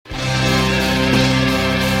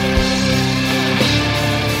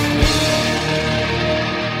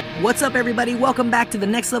What's up, everybody? Welcome back to the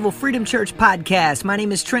Next Level Freedom Church podcast. My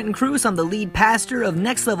name is Trenton Cruz. I'm the lead pastor of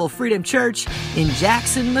Next Level Freedom Church in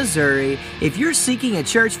Jackson, Missouri. If you're seeking a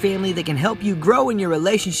church family that can help you grow in your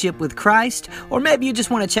relationship with Christ, or maybe you just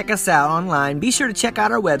want to check us out online, be sure to check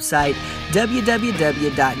out our website,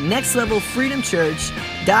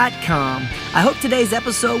 www.nextlevelfreedomchurch.com. I hope today's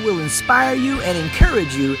episode will inspire you and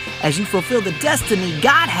encourage you as you fulfill the destiny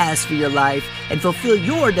God has for your life and fulfill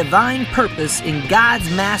your divine purpose in God's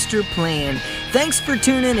master plan. Thanks for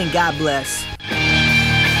tuning in, and God bless.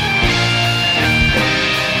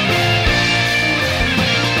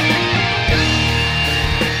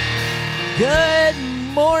 Good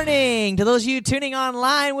morning to those of you tuning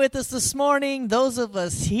online with us this morning. Those of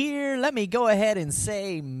us here, let me go ahead and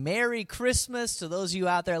say Merry Christmas to those of you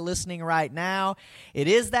out there listening right now. It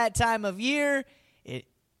is that time of year. It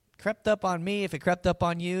crept up on me. If it crept up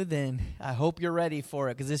on you, then I hope you're ready for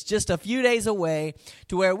it, because it's just a few days away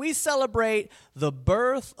to where we celebrate the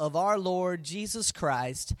birth of our Lord Jesus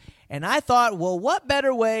Christ. And I thought, well, what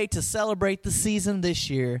better way to celebrate the season this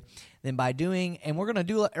year than by doing, and we're going to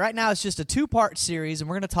do, right now it's just a two-part series, and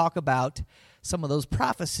we're going to talk about some of those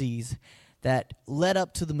prophecies that led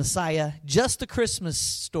up to the Messiah, just the Christmas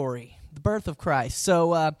story, the birth of Christ.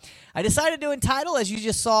 So I decided to entitle, as you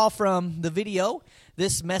just saw from the video,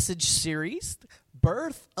 this message series,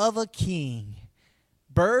 Birth of a King.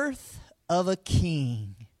 Birth of a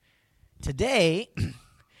King. Today,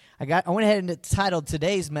 I went ahead and titled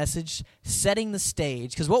today's message, Setting the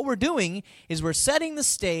Stage, because what we're doing is we're setting the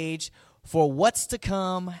stage for what's to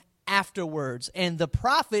come afterwards. And the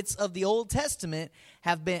prophets of the Old Testament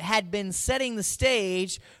had been setting the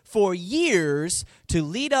stage for years to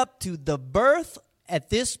lead up to the birth at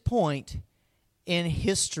this point in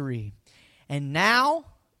history. And now,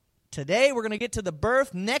 today, we're going to get to the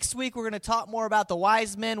birth. Next week, we're going to talk more about the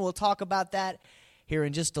wise men. We'll talk about that here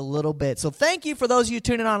in just a little bit. So thank you for those of you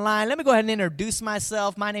tuning online. Let me go ahead and introduce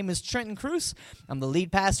myself. My name is Trenton Cruz. I'm the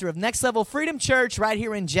lead pastor of Next Level Freedom Church right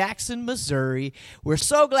here in Jackson, Missouri. We're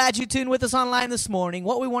so glad you tuned with us online this morning.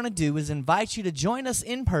 What we want to do is invite you to join us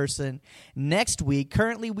in person next week.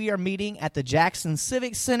 Currently, we are meeting at the Jackson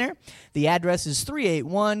Civic Center. The address is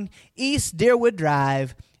 381 East Deerwood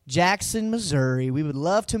Drive, Jackson, Missouri. We would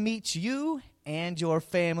love to meet you and your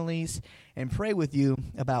families and pray with you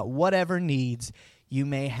about whatever needs you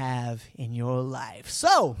may have in your life.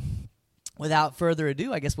 So, without further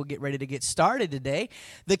ado, I guess we'll get ready to get started today.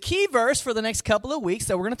 The key verse for the next couple of weeks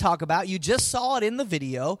that we're going to talk about, you just saw it in the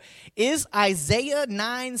video, is Isaiah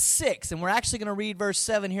 9:6. And we're actually going to read verse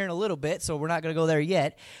 7 here in a little bit, so we're not going to go there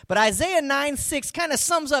yet. But Isaiah 9:6 kind of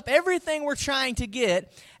sums up everything we're trying to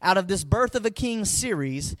get out of this Birth of a King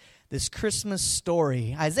series, this Christmas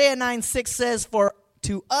story. Isaiah 9:6 says, "For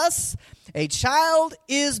to us a child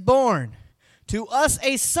is born, to us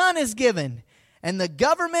a son is given, and the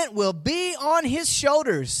government will be on his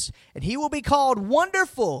shoulders, and he will be called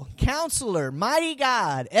Wonderful, Counselor, Mighty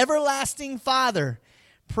God, Everlasting Father,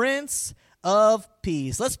 Prince of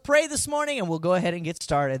Peace." Let's pray this morning, and we'll go ahead and get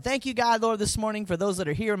started. Thank you, God, Lord, this morning for those that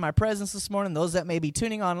are here in my presence this morning, those that may be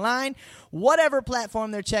tuning online, whatever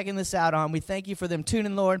platform they're checking this out on. We thank you for them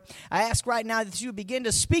tuning, Lord. I ask right now that you begin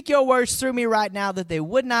to speak your words through me right now, that they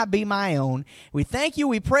would not be my own. We thank you,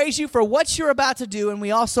 we praise you for what you're about to do, and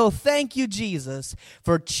we also thank you, Jesus,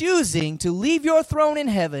 for choosing to leave your throne in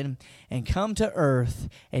heaven and come to earth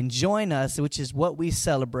and join us, which is what we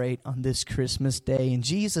celebrate on this Christmas day. In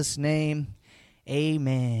Jesus' name,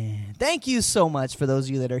 amen. Thank you so much for those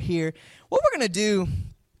of you that are here. What we're going to do,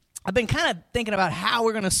 I've been kind of thinking about how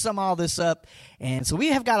we're going to sum all this up. And so we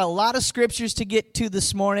have got a lot of scriptures to get to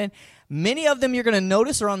this morning. Many of them you're going to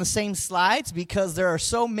notice are on the same slides because there are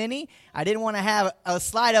so many. I didn't want to have a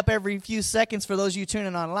slide up every few seconds for those of you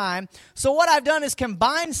tuning online. So what I've done is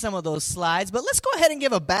combine some of those slides. But let's go ahead and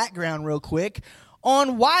give a background real quick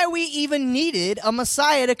on why we even needed a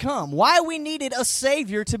Messiah to come, why we needed a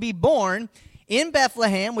Savior to be born in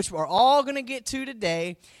Bethlehem, which we're all going to get to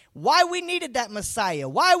today, why we needed that Messiah,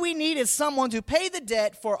 why we needed someone to pay the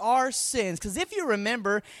debt for our sins. Because if you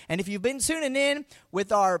remember, and if you've been tuning in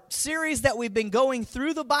with our series that we've been going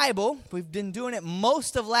through the Bible, we've been doing it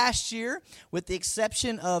most of last year, with the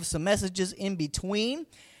exception of some messages in between.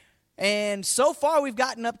 And so far, we've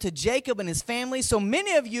gotten up to Jacob and his family. So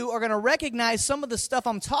many of you are going to recognize some of the stuff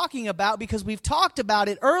I'm talking about because we've talked about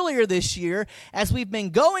it earlier this year as we've been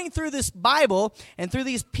going through this Bible and through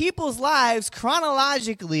these people's lives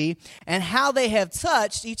chronologically and how they have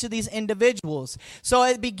touched each of these individuals. So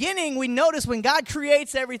at the beginning, we notice when God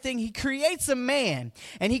creates everything, he creates a man.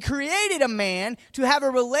 And he created a man to have a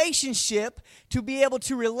relationship, to be able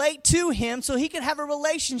to relate to him so he could have a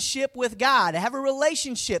relationship with God, have a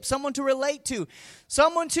relationship, someone to relate to,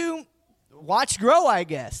 someone to watch grow, I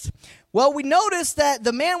guess. Well, we notice that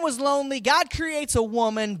the man was lonely. God creates a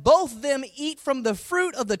woman. Both of them eat from the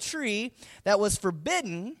fruit of the tree that was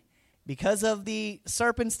forbidden because of the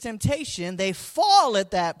serpent's temptation. They fall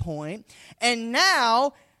at that point, and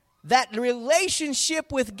now that relationship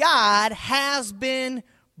with God has been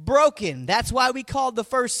broken. That's why we called the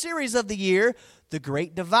first series of the year The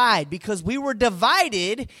Great Divide, because we were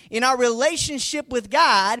divided in our relationship with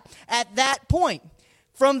God at that point.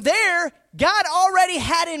 From there, God already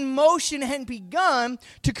had in motion and begun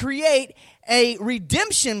to create a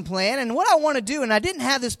redemption plan. And what I want to do, and I didn't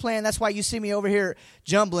have this plan, that's why you see me over here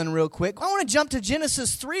jumbling real quick. I want to jump to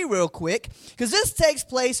Genesis 3 real quick, because this takes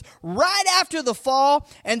place right after the fall.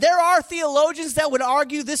 And there are theologians that would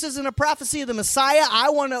argue this isn't a prophecy of the Messiah. I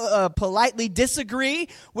want to politely disagree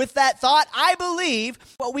with that thought. I believe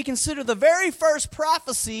what we consider the very first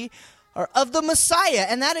prophecy of the Messiah,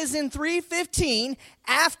 and that is in 3:15,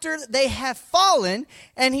 after they have fallen,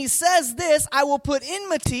 and he says this, I will put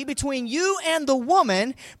enmity between you and the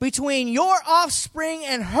woman, between your offspring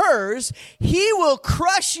and hers. He will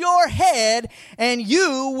crush your head, and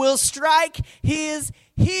you will strike his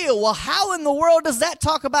heel. Well, how in the world does that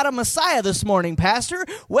talk about a Messiah this morning, Pastor?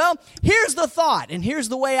 Well, here's the thought, and here's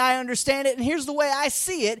the way I understand it, and here's the way I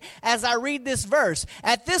see it as I read this verse.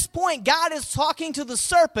 At this point, God is talking to the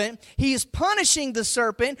serpent. He is punishing the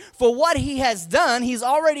serpent for what he has done. He's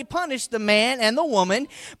already punished the man and the woman,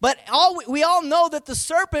 but we all know that the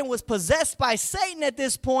serpent was possessed by Satan at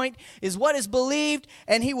this point, is what is believed,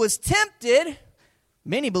 and he was tempted.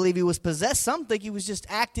 Many believe he was possessed. Some think he was just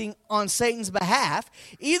acting on Satan's behalf.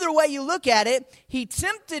 Either way you look at it, he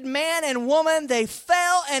tempted man and woman. They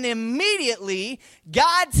fell, and immediately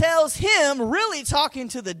God tells him, really talking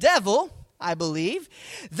to the devil, I believe,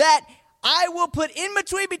 that I will put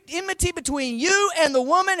enmity between you and the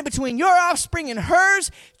woman, and between your offspring and hers.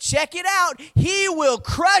 Check it out. He will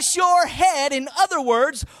crush your head. In other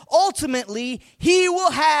words, ultimately, he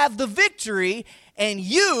will have the victory, and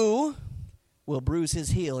you will bruise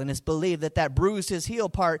his heel. And it's believed that that bruised his heel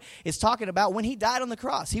part is talking about when he died on the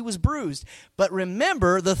cross. He was bruised. But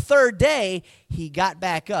remember, the third day, he got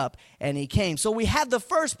back up and he came. So we have the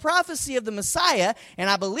first prophecy of the Messiah, and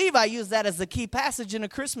I believe I used that as the key passage in a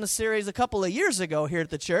Christmas series a couple of years ago here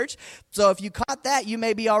at the church. So if you caught that, you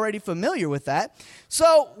may be already familiar with that.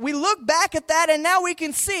 So we look back at that, and now we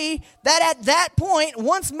can see that at that point,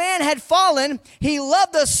 once man had fallen, he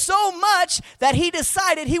loved us so much that he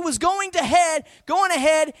decided he was going ahead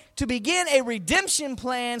to begin a redemption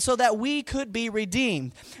plan so that we could be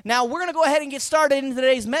redeemed. Now, we're going to go ahead and get started in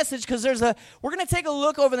today's message, because we're going to take a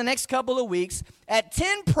look over the next couple of weeks at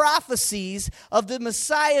 10 prophecies of the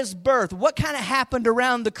Messiah's birth. What kind of happened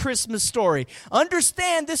around the Christmas story?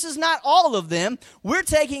 Understand, this is not all of them. We're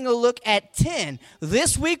taking a look at 10.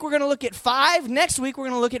 This week, we're going to look at 5. Next week, we're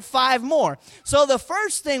going to look at 5 more. So the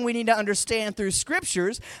first thing we need to understand through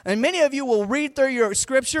scriptures, and many of you will read through your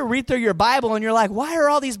scripture, read through your Bible, and you're like, why are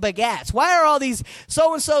all these begats? Why are all these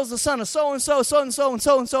so-and-so's the son of so-and-so, so-and-so, and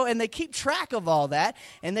so-and-so? And they keep track of all that,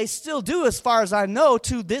 and they still do, as far as I know,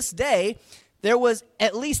 to this day. There was,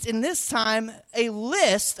 at least in this time, a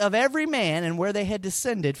list of every man and where they had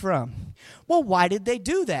descended from. Well, why did they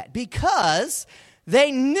do that? Because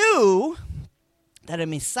they knew that a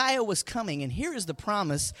Messiah was coming, and here is the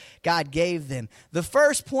promise God gave them. The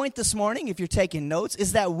first point this morning, if you're taking notes,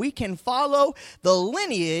 is that we can follow the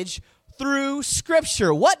lineage through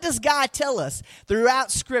Scripture. What does God tell us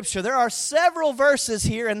throughout Scripture? There are several verses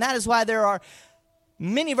here, and that is why there are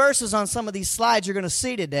many verses on some of these slides you're going to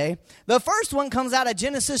see today. The first one comes out of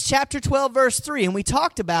Genesis chapter 12, verse 3, and we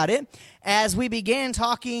talked about it as we began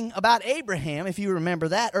talking about Abraham, if you remember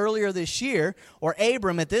that, earlier this year, or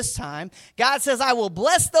Abram at this time. God says, I will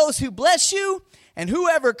bless those who bless you, and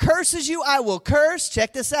whoever curses you, I will curse.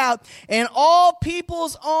 Check this out. And all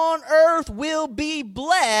peoples on earth will be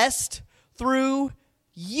blessed through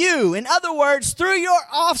you. In other words, through your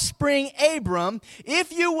offspring, Abram,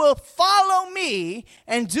 if you will follow me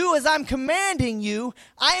and do as I'm commanding you,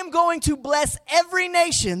 I am going to bless every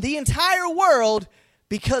nation, the entire world,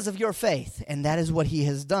 because of your faith. And that is what he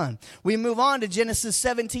has done. We move on to Genesis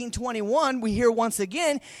 17:21. We hear once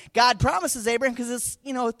again, God promises Abraham, because it's,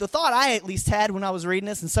 the thought I at least had when I was reading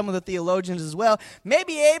this, and some of the theologians as well,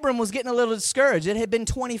 maybe Abram was getting a little discouraged. It had been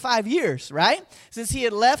 25 years, right? Since he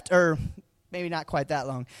had left, or maybe not quite that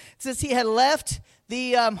long, since he had left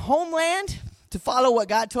the homeland to follow what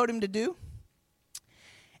God told him to do.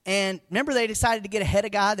 And remember, they decided to get ahead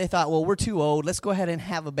of God. They thought, well, we're too old. Let's go ahead and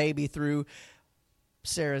have a baby through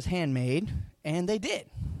Sarah's handmaid, and they did.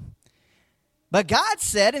 But God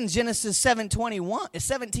said in Genesis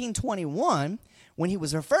 17:21, when he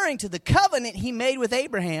was referring to the covenant he made with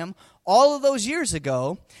Abraham all of those years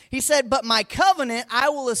ago, he said, but my covenant I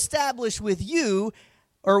will establish with you,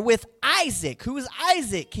 or with Isaac. Who is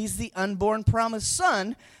Isaac? He's the unborn promised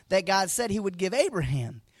son that God said he would give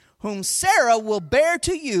Abraham, whom Sarah will bear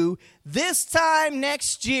to you this time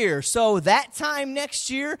next year. So that time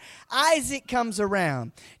next year, Isaac comes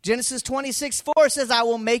around. Genesis 26:4 says, I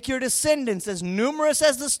will make your descendants as numerous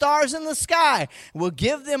as the stars in the sky. Will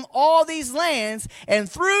give them all these lands, and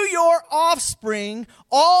through your offspring,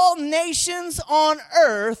 all nations on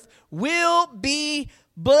earth will be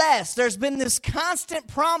blessed. There's been this constant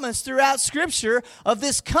promise throughout Scripture of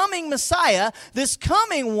this coming Messiah, this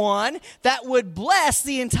coming one that would bless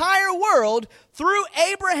the entire world through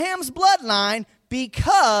Abraham's bloodline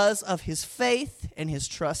because of his faith and his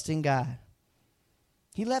trust in God.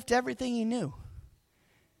 He left everything he knew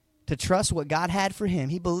to trust what God had for him.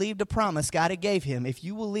 He believed a promise God had gave him. If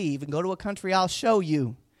you will leave and go to a country I'll show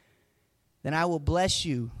you, then I will bless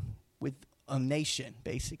you with a nation,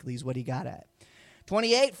 basically, is what he got at.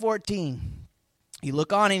 28:14. You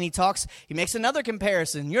look on and he makes another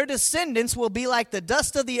comparison. Your descendants will be like the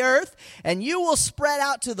dust of the earth, and you will spread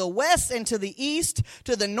out to the west and to the east,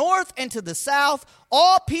 to the north and to the south.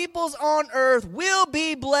 All peoples on earth will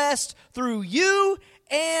be blessed through you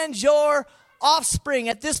and your offspring.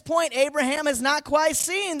 At this point, Abraham has not quite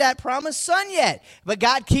seen that promised son yet. But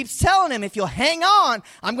God keeps telling him, if you'll hang on,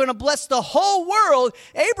 I'm going to bless the whole world.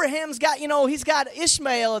 Abraham's got, he's got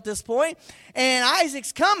Ishmael at this point, and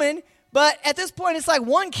Isaac's coming. But at this point, it's like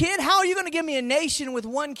one kid. How are you going to give me a nation with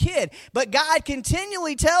one kid? But God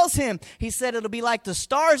continually tells him, he said, it'll be like the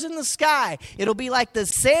stars in the sky. It'll be like the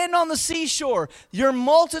sand on the seashore. Your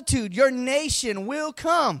multitude, your nation will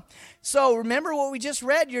come. So remember what we just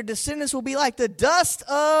read. Your descendants will be like the dust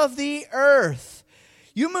of the earth.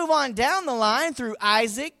 You move on down the line through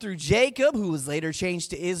Isaac, through Jacob, who was later changed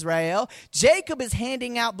to Israel. Jacob is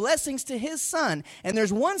handing out blessings to his son. And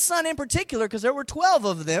there's one son in particular, because there were 12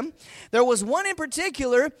 of them. There was one in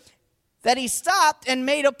particular that he stopped and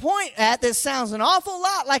made a point at that sounds an awful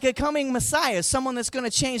lot like a coming Messiah, someone that's going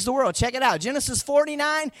to change the world. Check it out. Genesis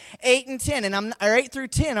 49, 8 and 10, or 8 through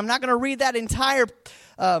 10. I'm not going to read that entire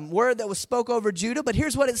word that was spoke over Judah, but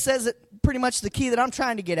here's what it says, pretty much the key that I'm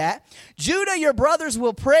trying to get at. Judah, your brothers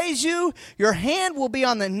will praise you. Your hand will be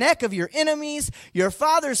on the neck of your enemies. Your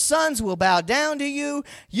father's sons will bow down to you.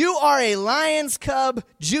 You are a lion's cub,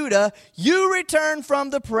 Judah. You return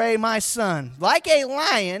from the prey, my son. Like a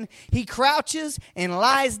lion, he crouches and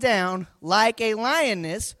lies down like a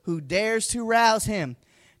lioness who dares to rouse him.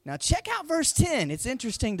 Now check out verse 10. It's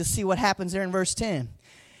interesting to see what happens there in verse 10.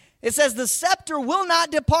 It says, the scepter will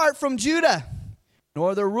not depart from Judah,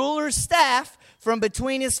 nor the ruler's staff from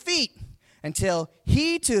between his feet, until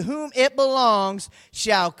he to whom it belongs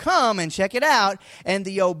shall come, and check it out, and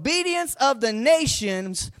the obedience of the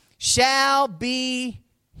nations shall be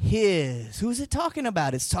his. Who's it talking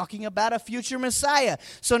about? It's talking about a future Messiah.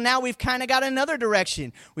 So now we've kind of got another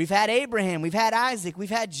direction. We've had Abraham, we've had Isaac, we've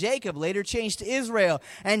had Jacob, later changed to Israel.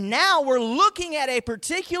 And now we're looking at a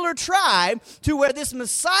particular tribe to where this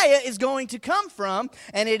Messiah is going to come from,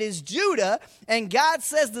 and it is Judah. And God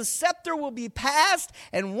says the scepter will be passed,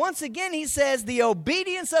 and once again he says the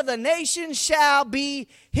obedience of the nation shall be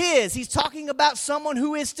his. He's talking about someone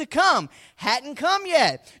who is to come. Hadn't come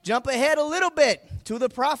yet. Jump ahead a little bit to the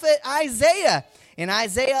prophet Isaiah. In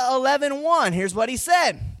Isaiah 11:1, here's what he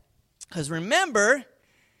said. Because remember,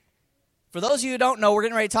 for those of you who don't know, we're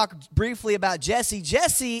getting ready to talk briefly about Jesse.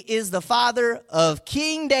 Jesse is the father of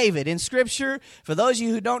King David in Scripture. For those of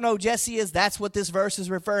you who don't know who Jesse is, that's what this verse is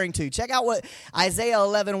referring to. Check out what Isaiah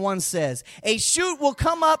 11:1 says. A shoot will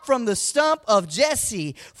come up from the stump of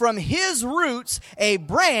Jesse. From his roots, a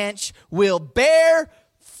branch will bear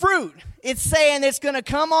fruit. It's saying it's going to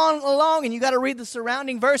come on along, and you got to read the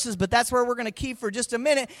surrounding verses, but that's where we're going to keep for just a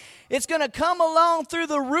minute. It's going to come along through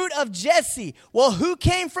the root of Jesse. Well, who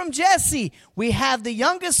came from Jesse? We have the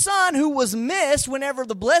youngest son who was missed whenever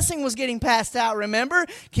the blessing was getting passed out, remember?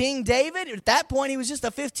 King David, at that point, he was just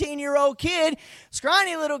a 15-year-old kid,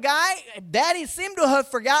 scrawny little guy. Daddy seemed to have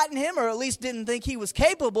forgotten him, or at least didn't think he was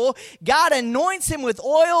capable. God anoints him with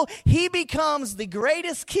oil. He becomes the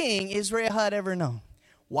greatest king Israel had ever known.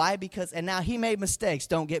 Why? Because, and now he made mistakes,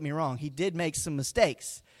 don't get me wrong. He did make some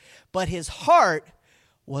mistakes. But his heart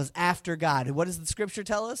was after God. And what does the scripture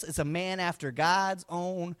tell us? It's a man after God's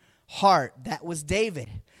own heart. That was David.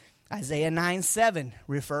 Isaiah 9:7,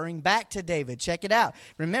 referring back to David. Check it out.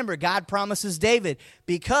 Remember, God promises David,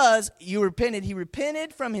 because you repented, he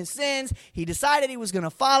repented from his sins. He decided he was going to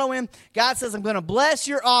follow him. God says, I'm going to bless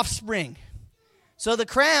your offspring. So the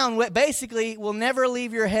crown basically will never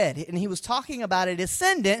leave your head. And he was talking about a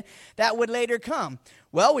descendant that would later come.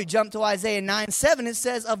 Well, we jump to Isaiah 9:7. It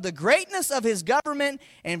says, of the greatness of his government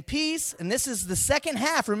and peace. And this is the second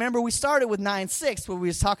half. Remember, we started with 9:6 where we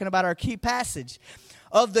was talking about our key passage.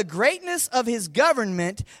 Of the greatness of his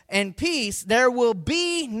government and peace, there will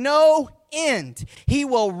be no end. He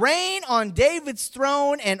will reign on David's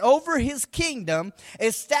throne and over his kingdom,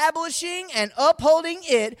 establishing and upholding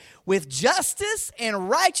it with justice and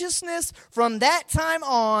righteousness from that time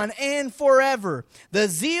on and forever. The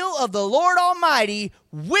zeal of the Lord Almighty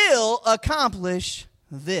will accomplish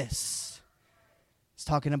this. It's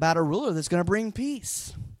talking about a ruler that's going to bring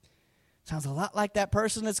peace. Sounds a lot like that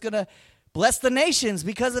person that's going to bless the nations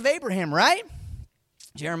because of Abraham, right?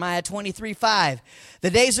 Jeremiah 23:5. The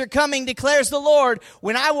days are coming, declares the Lord,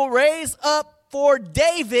 when I will raise up for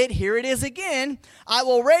David, here it is again, I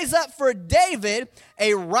will raise up for David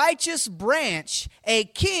a righteous branch, a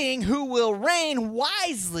king who will reign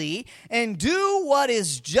wisely and do what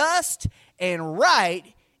is just and right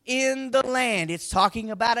in the land. It's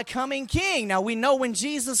talking about a coming king. Now we know when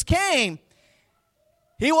Jesus came,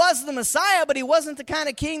 he was the Messiah, but he wasn't the kind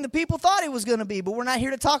of king the people thought he was going to be. But we're not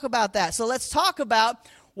here to talk about that. So let's talk about,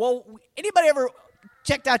 well, anybody ever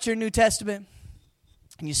checked out your New Testament?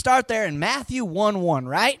 And you start there in Matthew 1:1,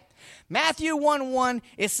 right? Matthew 1:1,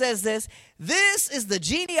 it says this, this is the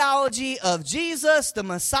genealogy of Jesus, the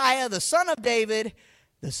Messiah, the son of David,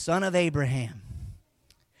 the son of Abraham.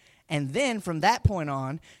 And then from that point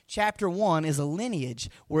on, chapter 1 is a lineage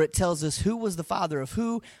where it tells us who was the father of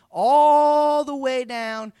who, all the way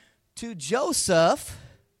down to Joseph,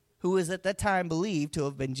 who is at that time believed to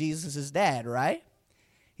have been Jesus' dad, right?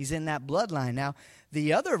 He's in that bloodline. Now,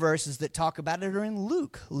 the other verses that talk about it are in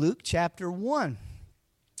Luke. Luke chapter 1.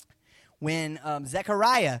 When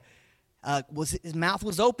Zechariah, his mouth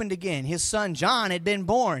was opened again. His son John had been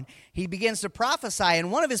born. He begins to prophesy, and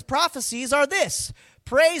one of his prophecies are this: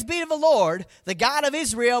 praise be to the Lord, the God of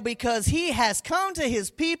Israel, because he has come to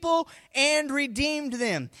his people and redeemed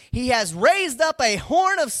them. He has raised up a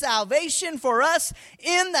horn of salvation for us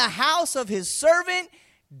in the house of his servant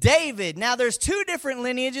David. Now, there's two different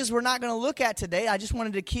lineages we're not going to look at today. I just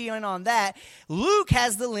wanted to key in on that. Luke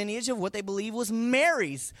has the lineage of what they believe was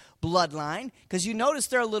Mary's bloodline, because you notice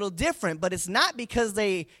they're a little different, but it's not because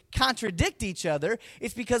they contradict each other.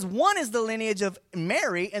 It's because one is the lineage of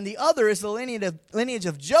Mary and the other is the lineage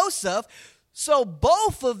of Joseph. So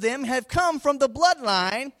both of them have come from the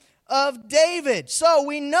bloodline of David. So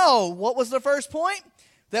we know, what was the first point?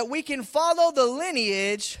 That we can follow the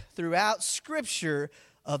lineage throughout Scripture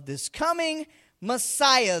of this coming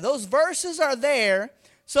Messiah. Those verses are there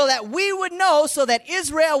so that we would know, so that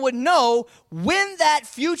Israel would know when that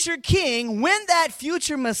future king, when that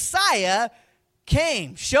future Messiah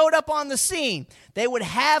came, showed up on the scene. They would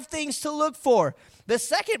have things to look for. The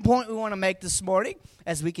second point we want to make this morning,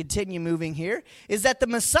 as we continue moving here, is that the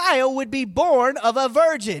Messiah would be born of a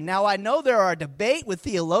virgin. Now, I know there are debate with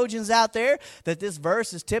theologians out there that this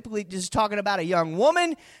verse is typically just talking about a young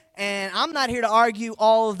woman, and I'm not here to argue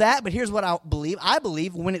all of that, but here's what I believe. I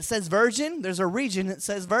believe when it says virgin, there's a region that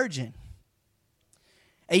says virgin.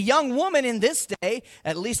 A young woman in this day,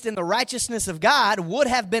 at least in the righteousness of God, would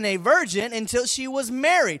have been a virgin until she was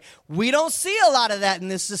married. We don't see a lot of that in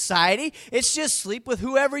this society. It's just sleep with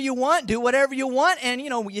whoever you want, do whatever you want, and,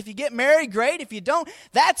 if you get married, great. If you don't,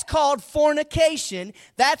 that's called fornication.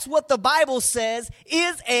 That's what the Bible says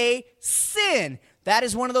is a sin. That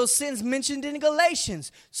is one of those sins mentioned in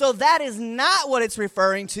Galatians. So that is not what it's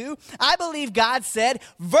referring to. I believe God said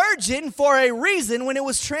virgin for a reason when it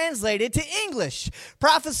was translated to English.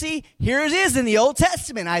 Prophecy, here it is in the Old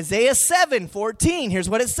Testament, Isaiah 7:14. Here's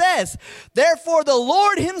what it says. Therefore the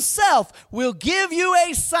Lord himself will give you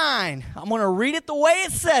a sign. I'm going to read it the way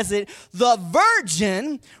it says it. The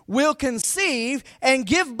virgin will conceive and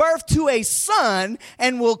give birth to a son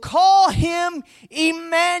and will call him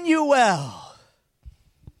Emmanuel.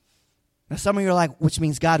 Now, some of you are like, which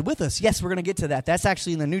means God with us. Yes, we're going to get to that. That's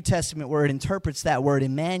actually in the New Testament where it interprets that word,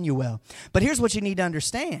 Emmanuel. But here's what you need to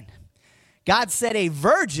understand. God said a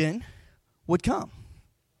virgin would come.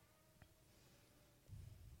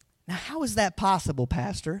 Now, how is that possible,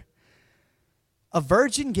 Pastor? A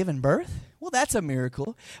virgin giving birth? Well, that's a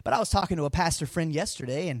miracle. But I was talking to a pastor friend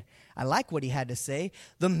yesterday, and I like what he had to say.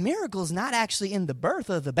 The miracle is not actually in the birth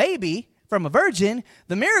of the baby from a virgin.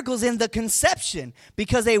 The miracle's in the conception,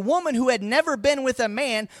 because a woman who had never been with a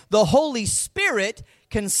man, the Holy Spirit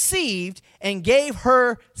conceived and gave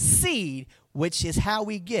her seed, which is how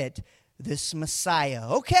we get this Messiah.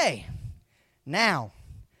 Okay, now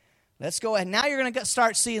let's go ahead. Now you're going to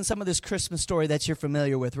start seeing some of this Christmas story that you're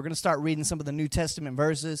familiar with. We're going to start reading some of the New Testament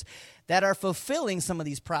verses that are fulfilling some of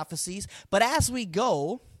these prophecies. But as we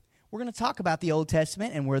go, we're going to talk about the Old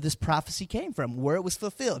Testament and where this prophecy came from, where it was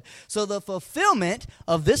fulfilled. So the fulfillment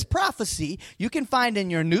of this prophecy you can find in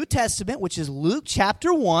your New Testament, which is Luke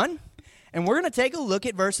chapter 1. And we're going to take a look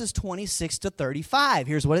at verses 26 to 35.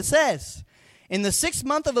 Here's what it says. In the 6th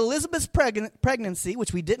month of Elizabeth's pregnancy,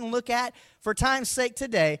 which we didn't look at for time's sake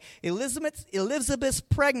today, Elizabeth's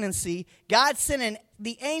pregnancy, God sent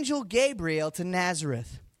the angel Gabriel to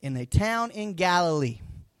Nazareth in a town in Galilee,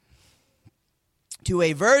 to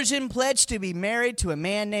a virgin pledged to be married to a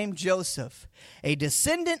man named Joseph, a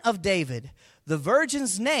descendant of David. The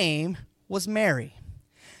virgin's name was Mary.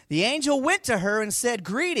 The angel went to her and said,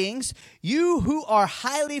 "Greetings, you who are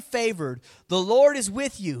highly favored. The Lord is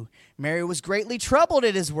with you." Mary was greatly troubled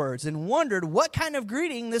at his words and wondered what kind of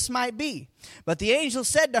greeting this might be. But the angel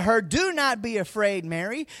said to her, "Do not be afraid,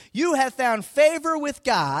 Mary. You have found favor with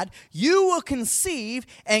God. You will conceive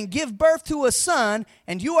and give birth to a son,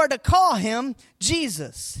 and you are to call him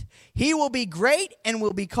Jesus. He will be great and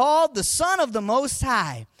will be called the Son of the Most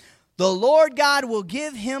High. The Lord God will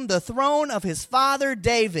give him the throne of his father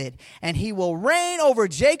David, and he will reign over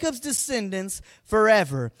Jacob's descendants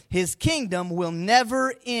forever. His kingdom will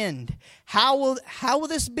never end." How will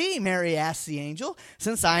this be?" Mary asked the angel,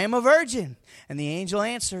 "since I am a virgin?" And the angel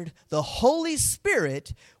answered, "The Holy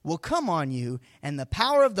Spirit will come on you, and the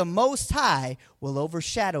power of the Most High will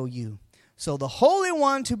overshadow you. So the Holy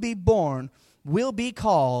One to be born will be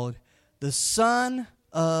called the Son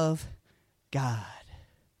of God."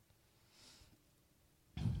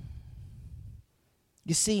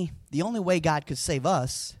 You see, the only way God could save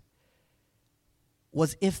us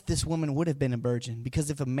was if this woman would have been a virgin. Because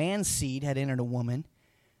if a man's seed had entered a woman,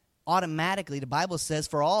 automatically, the Bible says,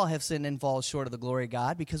 "For all have sinned and fall short of the glory of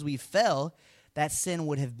God." Because we fell, that sin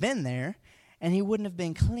would have been there, and he wouldn't have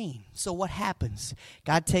been clean. So what happens?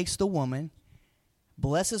 God takes the woman,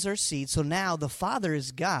 blesses her seed. So now the father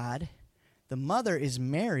is God, the mother is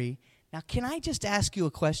Mary. Now, can I just ask you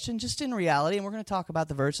a question, just in reality, and we're going to talk about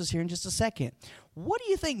the verses here in just a second. What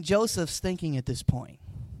do you think Joseph's thinking at this point?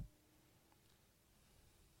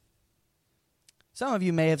 Some of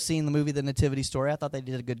you may have seen the movie The Nativity Story. I thought they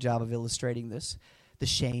did a good job of illustrating this, the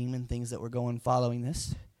shame and things that were going following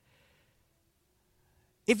this.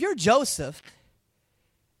 If you're Joseph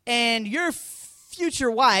and your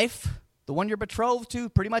future wife, the one you're betrothed to,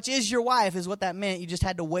 pretty much is your wife, is what that meant. You just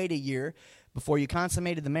had to wait a year before you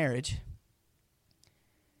consummated the marriage.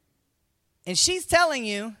 And she's telling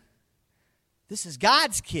you, this is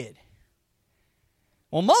God's kid.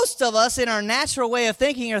 Well, most of us in our natural way of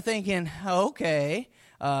thinking are thinking, okay,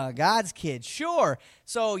 God's kid, sure.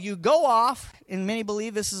 So you go off, and many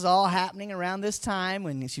believe this is all happening around this time.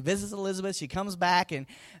 When she visits Elizabeth, she comes back, and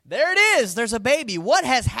there it is. There's a baby. What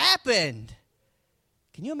has happened?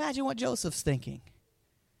 Can you imagine what Joseph's thinking?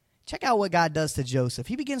 Check out what God does to Joseph.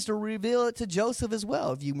 He begins to reveal it to Joseph as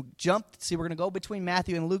well. If you jump, see, we're going to go between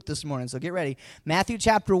Matthew and Luke this morning, so get ready. Matthew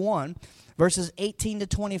chapter 1, verses 18 to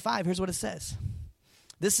 25. Here's what it says.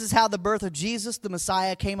 This is how the birth of Jesus, the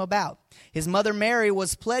Messiah, came about. His mother Mary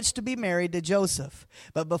was pledged to be married to Joseph.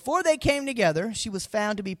 But before they came together, she was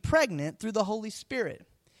found to be pregnant through the Holy Spirit.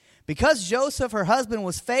 Because Joseph, her husband,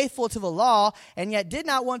 was faithful to the law and yet did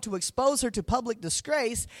not want to expose her to public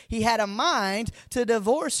disgrace, he had a mind to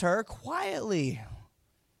divorce her quietly.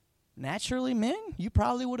 Naturally, men, you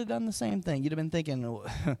probably would have done the same thing. You'd have been thinking,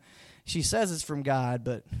 she says it's from God,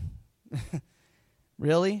 but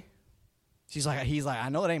Really? He's like, I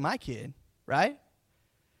know it ain't my kid, right?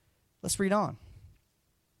 Let's read on.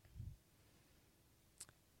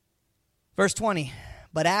 Verse 20.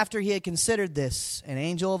 But after he had considered this, an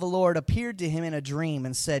angel of the Lord appeared to him in a dream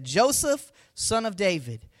and said, Joseph, son of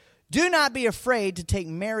David, do not be afraid to take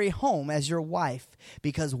Mary home as your wife,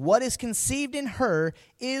 because what is conceived in her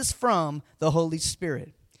is from the Holy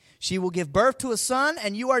Spirit. She will give birth to a son,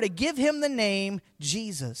 and you are to give him the name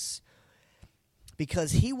Jesus,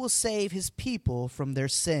 because he will save his people from their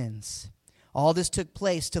sins. All this took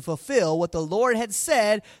place to fulfill what the Lord had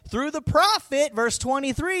said through the prophet. Verse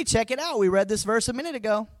 23, check it out. We read this verse a minute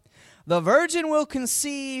ago. The virgin will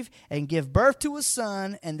conceive and give birth to a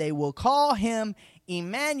son, and they will call him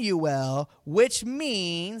Emmanuel, which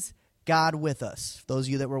means God with us. Those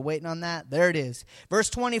of you that were waiting on that, there it is. Verse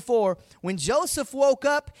 24, when Joseph woke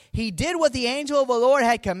up, he did what the angel of the Lord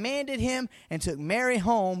had commanded him and took Mary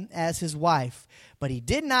home as his wife. But he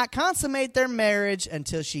did not consummate their marriage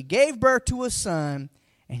until she gave birth to a son,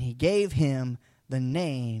 and he gave him the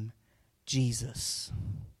name Jesus.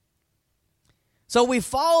 So we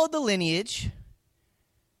followed the lineage,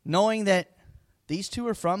 knowing that these two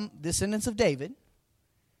are from descendants of David.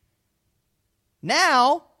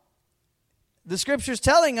 Now, the scripture's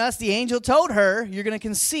telling us, the angel told her, you're going to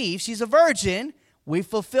conceive. She's a virgin. We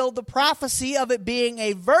fulfilled the prophecy of it being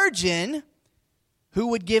a virgin who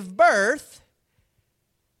would give birth.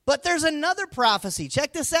 But there's another prophecy.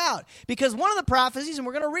 Check this out. Because one of the prophecies, and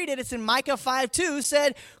we're going to read it, it's in Micah 5:2,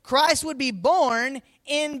 said Christ would be born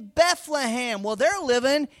in Bethlehem. Well, they're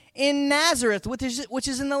living in Nazareth, which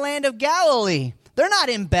is in the land of Galilee. They're not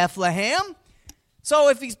in Bethlehem. So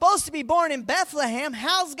if he's supposed to be born in Bethlehem,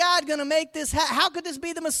 how's God going to make this? How could this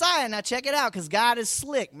be the Messiah? Now check it out, because God is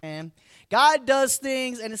slick, man. God does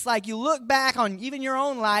things, and it's like you look back on even your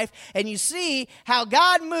own life, and you see how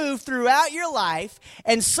God moved throughout your life,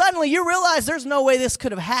 and suddenly you realize there's no way this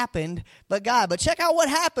could have happened but God. But check out what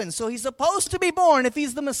happens. So he's supposed to be born, if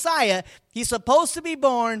he's the Messiah, he's supposed to be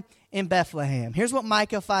born in Bethlehem. Here's what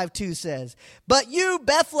Micah 5:2 says. But you,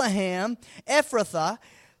 Bethlehem, Ephrathah,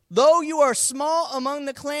 though you are small among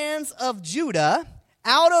the clans of Judah,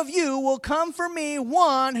 out of you will come for me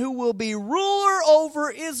one who will be ruler over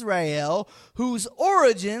Israel, whose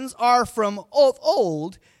origins are from of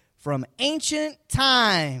old, from ancient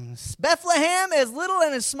times. Bethlehem, as little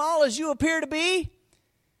and as small as you appear to be,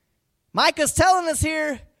 Micah's telling us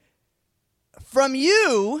here, from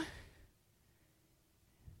you,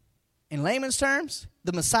 in layman's terms,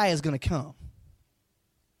 the Messiah is going to come.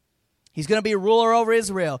 He's going to be a ruler over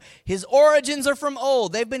Israel. His origins are from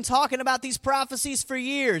old. They've been talking about these prophecies for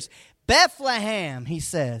years. Bethlehem, he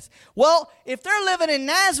says. Well, if they're living in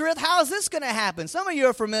Nazareth, how is this going to happen? Some of you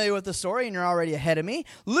are familiar with the story, and you're already ahead of me.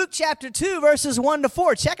 Luke chapter 2, verses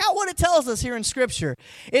 1-4. Check out what it tells us here in Scripture.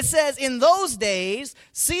 It says, in those days,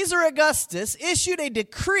 Caesar Augustus issued a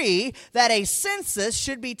decree that a census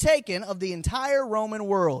should be taken of the entire Roman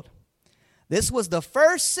world. This was the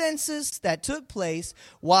first census that took place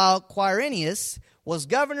while Quirinius was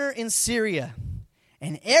governor in Syria.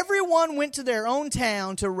 And everyone went to their own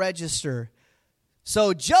town to register.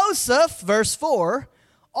 So Joseph, verse 4,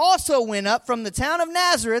 also went up from the town of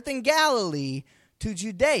Nazareth in Galilee to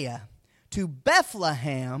Judea, to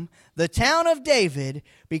Bethlehem, the town of David,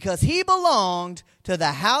 because he belonged to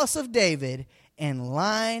the house of David and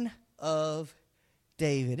line of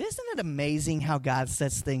David. Isn't it amazing how God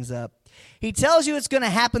sets things up? He tells you it's going to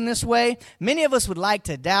happen this way. Many of us would like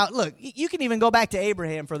to doubt. Look, you can even go back to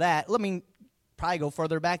Abraham for that. Let me probably go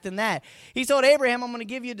further back than that. He told Abraham, I'm going to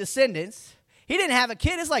give you descendants. He didn't have a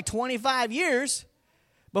kid. It's like 25 years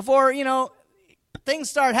before, things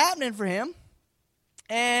start happening for him.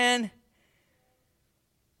 And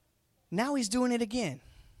now he's doing it again.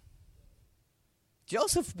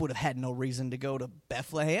 Joseph would have had no reason to go to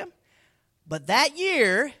Bethlehem. But that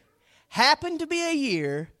year happened to be a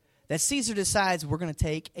year that Caesar decides we're going to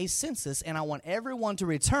take a census, and I want everyone to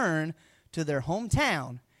return to their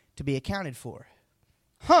hometown to be accounted for.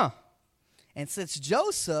 And since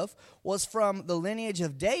Joseph was from the lineage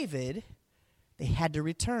of David, they had to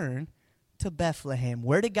return to Bethlehem.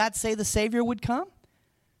 Where did God say the Savior would come?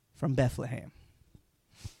 From Bethlehem.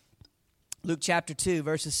 Luke chapter 2,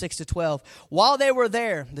 verses 6-12. While they were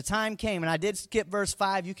there, the time came, and I did skip verse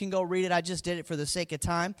 5. You can go read it. I just did it for the sake of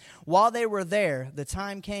time. While they were there, the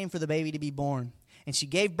time came for the baby to be born. And she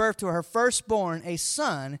gave birth to her firstborn, a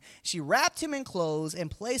son. She wrapped him in clothes and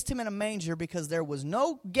placed him in a manger because there was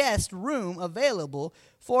no guest room available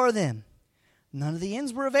for them. None of the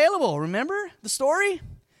inns were available. Remember the story?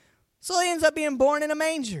 So he ends up being born in a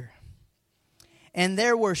manger. And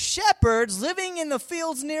there were shepherds living in the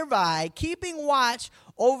fields nearby, keeping watch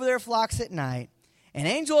over their flocks at night. An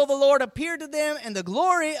angel of the Lord appeared to them, and the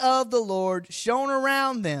glory of the Lord shone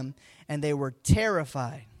around them, and they were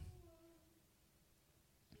terrified.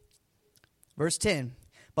 Verse 10,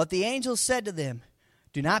 but the angel said to them,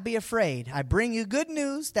 do not be afraid. I bring you good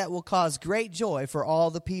news that will cause great joy for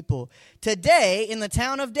all the people. Today, in the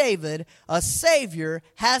town of David, a Savior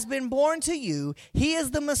has been born to you. He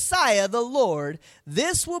is the Messiah, the Lord.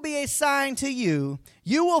 This will be a sign to you.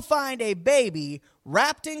 You will find a baby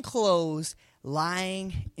wrapped in clothes,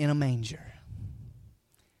 lying in a manger.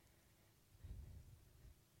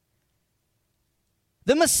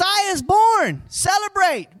 The Messiah is born.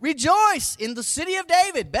 Celebrate, rejoice in the city of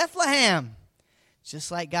David, Bethlehem.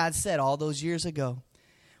 Just like God said all those years ago.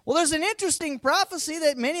 Well, there's an interesting prophecy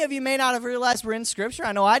that many of you may not have realized were in Scripture.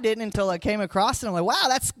 I know I didn't until I came across it. I'm like,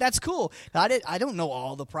 wow, that's cool. I don't know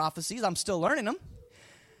all the prophecies. I'm still learning them.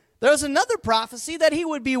 There was another prophecy that he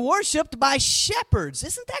would be worshipped by shepherds.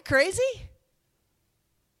 Isn't that crazy?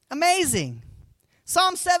 Amazing.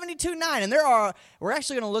 Psalm 72:9, and we're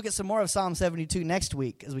actually going to look at some more of Psalm 72 next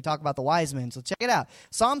week as we talk about the wise men, so check it out.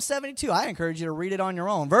 Psalm 72, I encourage you to read it on your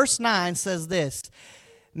own. Verse 9 says this,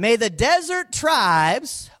 may the desert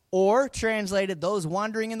tribes, or translated those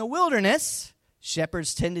wandering in the wilderness,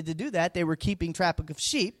 shepherds tended to do that, they were keeping track of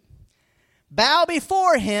sheep, bow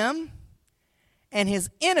before him, and his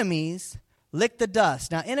enemies lick the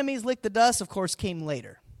dust. Now, enemies lick the dust, of course, came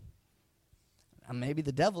later. Maybe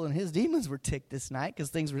the devil and his demons were ticked this night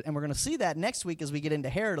and we're going to see that next week as we get into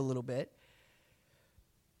Herod a little bit.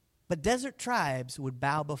 But desert tribes would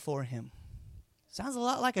bow before him. Sounds a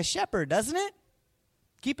lot like a shepherd, doesn't it?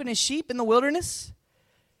 Keeping his sheep in the wilderness.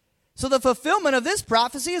 So the fulfillment of this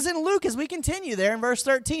prophecy is in Luke as we continue there in verse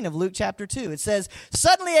 13 of Luke chapter 2. It says,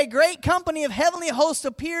 suddenly a great company of heavenly hosts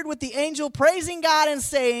appeared with the angel, praising God and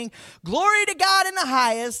saying, glory to God in the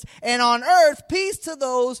highest, and on earth peace to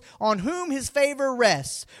those on whom his favor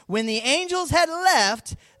rests. When the angels had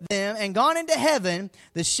left them and gone into heaven,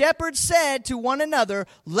 the shepherds said to one another,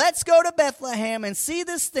 let's go to Bethlehem and see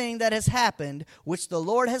this thing that has happened, which the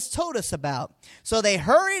Lord has told us about. So they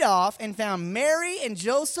hurried off and found Mary and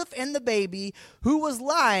Joseph and the baby who was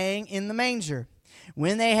lying in the manger.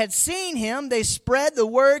 When they had seen him, they spread the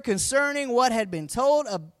word concerning what had been told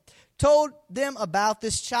them about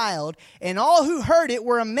this child, and all who heard it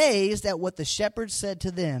were amazed at what the shepherds said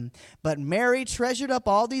to them. But Mary treasured up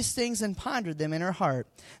all these things and pondered them in her heart.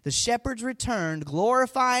 The shepherds returned,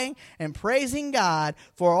 glorifying and praising God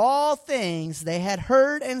for all things they had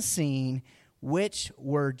heard and seen, which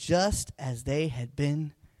were just as they had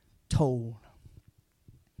been told.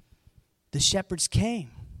 The shepherds came.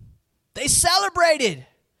 They celebrated.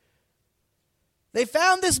 They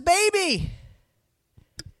found this baby.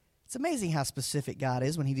 It's amazing how specific God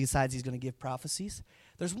is when he decides he's going to give prophecies.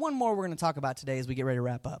 There's one more we're going to talk about today as we get ready to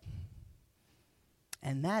wrap up.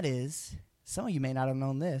 And that is, some of you may not have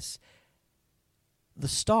known this, the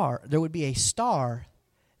star. There would be a star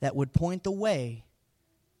that would point the way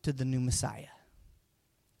to the new Messiah.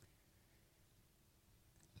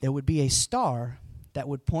 There would be a star that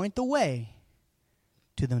would point the way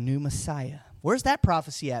to the new Messiah. Where's that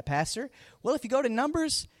prophecy at, Pastor? Well, if you go to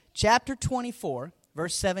Numbers chapter 24,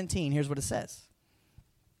 verse 17, here's what it says.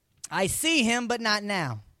 I see him, but not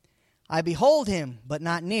now. I behold him, but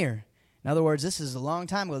not near. In other words, this is a long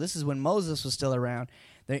time ago. This is when Moses was still around.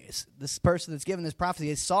 This person that's given this prophecy,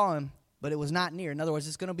 they saw him, but it was not near. In other words,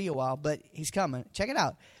 it's going to be a while, but he's coming. Check it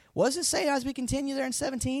out. What does it say as we continue there in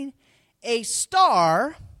 17? A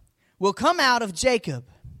star will come out of Jacob.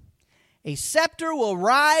 A scepter will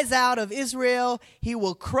rise out of Israel. He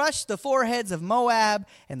will crush the foreheads of Moab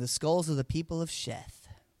and the skulls of the people of Sheth.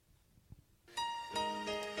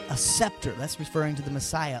 A scepter, that's referring to the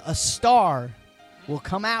Messiah. A star will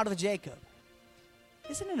come out of Jacob.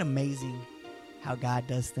 Isn't it amazing how God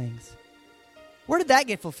does things? Where did that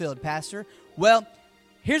get fulfilled, Pastor? Well,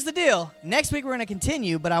 here's the deal. Next week we're going to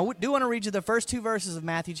continue, but I do want to read you the first two verses of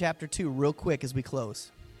Matthew chapter 2 real quick as we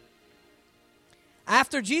close.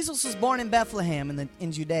 After Jesus was born in Bethlehem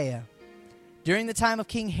in Judea, during the time of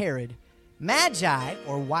King Herod, Magi,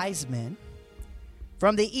 or wise men,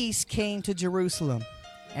 from the east came to Jerusalem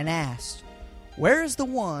and asked, where is the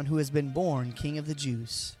one who has been born King of the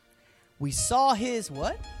Jews? We saw his,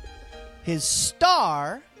 what? His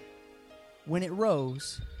star when it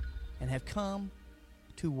rose and have come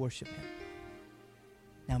to worship him.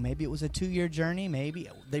 Now, maybe it was a 2-year journey. Maybe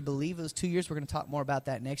they believe it was 2 years. We're going to talk more about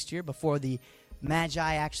that next year before the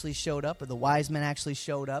Magi actually showed up or the wise men actually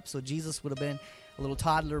showed up. So Jesus would have been a little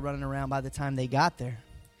toddler running around by the time they got there.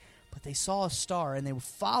 But they saw a star and they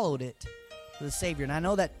followed it the Savior. And I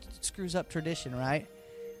know that screws up tradition, right?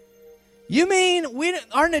 You mean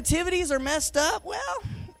our nativities are messed up? Well,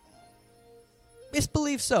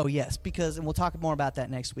 misbelieve so, yes, and we'll talk more about that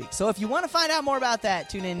next week. So if you want to find out more about that,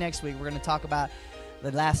 tune in next week. We're going to talk about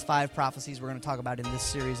the last 5 prophecies we're going to talk about in this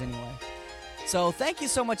series anyway. So thank you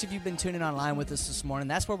so much if you've been tuning online with us this morning.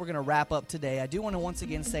 That's where we're going to wrap up today. I do want to once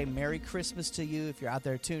again say Merry Christmas to you if you're out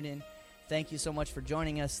there tuning. Thank you so much for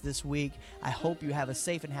joining us this week. I hope you have a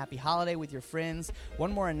safe and happy holiday with your friends.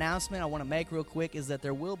 One more announcement I want to make real quick is that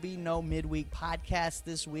there will be no midweek podcast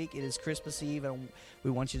this week. It is Christmas Eve, and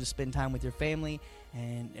we want you to spend time with your family,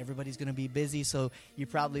 and everybody's going to be busy, so you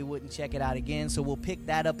probably wouldn't check it out again. So we'll pick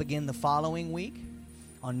that up again the following week.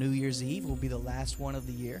 On New Year's Eve will be the last one of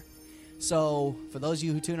the year. So for those of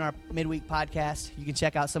you who tune our midweek podcast, you can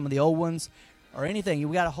check out some of the old ones or anything.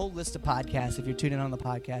 We got a whole list of podcasts if you're tuning on the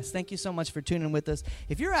podcast. Thank you so much for tuning with us.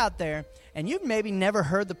 If you're out there and you've maybe never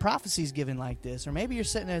heard the prophecies given like this, or maybe you're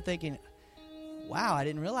sitting there thinking, wow, I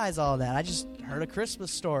didn't realize all that. I just heard a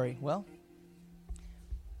Christmas story. Well,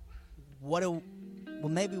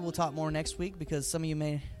 maybe we'll talk more next week, because some of you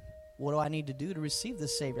may, what do I need to do to receive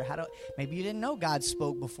this Savior? Maybe you didn't know God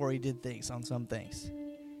spoke before he did things on some things.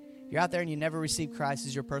 You're out there and you never received Christ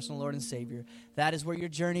as your personal Lord and Savior. That is where your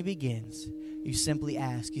journey begins. You simply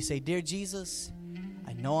ask. You say, Dear Jesus,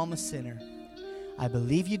 I know I'm a sinner. I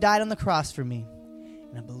believe you died on the cross for me.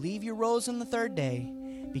 And I believe you rose on the 3rd day,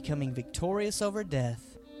 becoming victorious over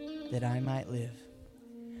death, that I might live.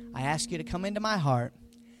 I ask you to come into my heart,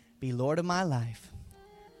 be Lord of my life.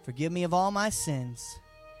 Forgive me of all my sins.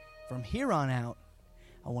 From here on out,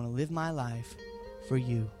 I want to live my life for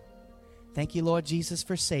you. Thank you, Lord Jesus,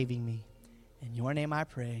 for saving me. In your name I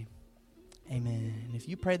pray. Amen. And if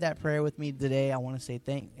you prayed that prayer with me today, I want to say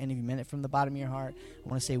thank, and if you meant it from the bottom of your heart, I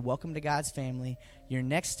want to say welcome to God's family. Your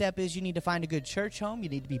next step is you need to find a good church home. You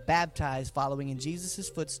need to be baptized, following in Jesus'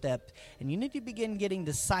 footsteps. And you need to begin getting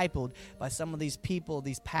discipled by some of these people,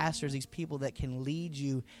 these pastors, these people that can lead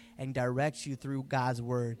you and direct you through God's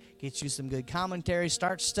word. Get you some good commentary.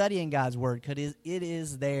 Start studying God's word, because it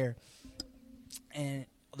is there. And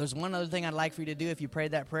there's one other thing I'd like for you to do. If you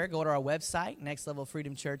prayed that prayer, go to our website,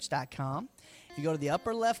 nextlevelfreedomchurch.com. If you go to the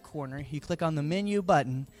upper left corner, you click on the menu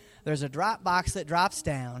button. There's a drop box that drops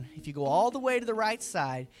down. If you go all the way to the right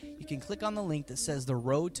side, you can click on the link that says The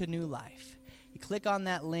Road to New Life. You click on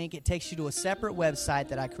that link. It takes you to a separate website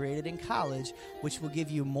that I created in college, which will give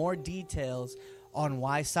you more details on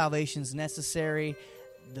why salvation is necessary,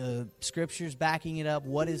 the scriptures backing it up,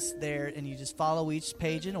 what is there, and you just follow each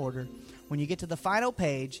page in order. When you get to the final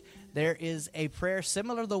page, there is a prayer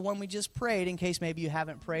similar to the one we just prayed. In case maybe you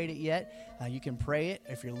haven't prayed it yet, you can pray it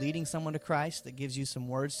if you're leading someone to Christ. That gives you some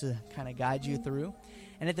words to kind of guide you through.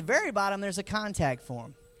 And at the very bottom, there's a contact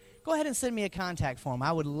form. Go ahead and send me a contact form.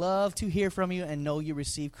 I would love to hear from you and know you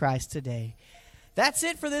received Christ today. That's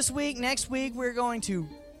it for this week. Next week,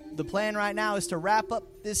 the plan right now is to wrap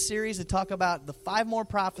up this series and talk about the 5 more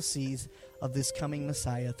prophecies of this coming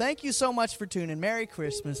Messiah. Thank you so much for tuning. Merry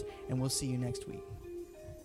Christmas, and we'll see you next week.